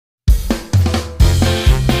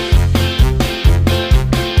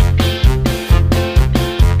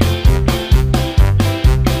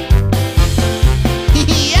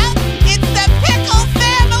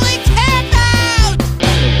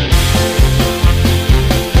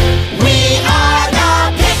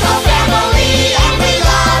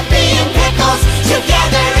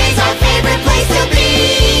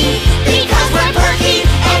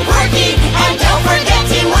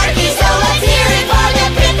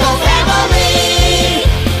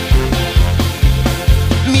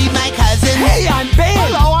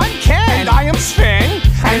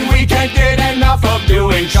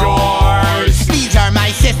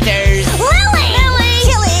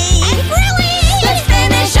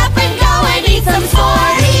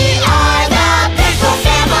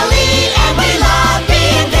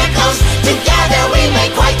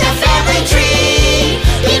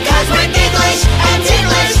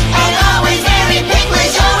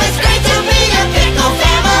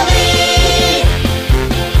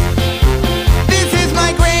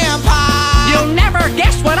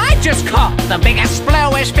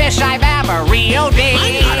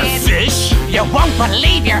won't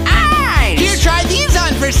believe your eyes! Here, try these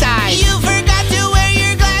on for size! You forgot to wear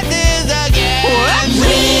your glasses again! Whoops.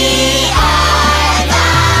 We are the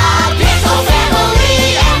Pickle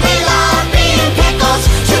Family, and we love being pickles.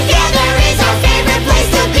 Together is our favorite place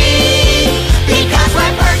to be, because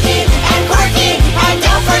we're perky and quirky, and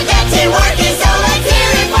don't forget to work it. So let's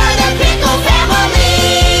hear it for the Pickle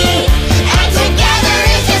Family. And together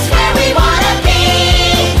is just where we wanna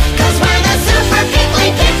be, 'cause we're the super pickly,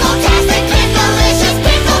 pickle-tastic, pickle-licious,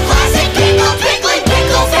 pickle classic, pickle pickly,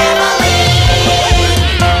 Pickle Family.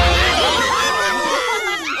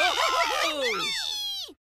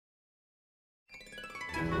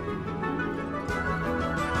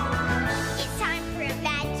 It's time for a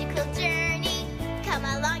magical journey. Come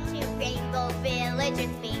along to Rainbow Village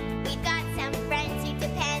with me.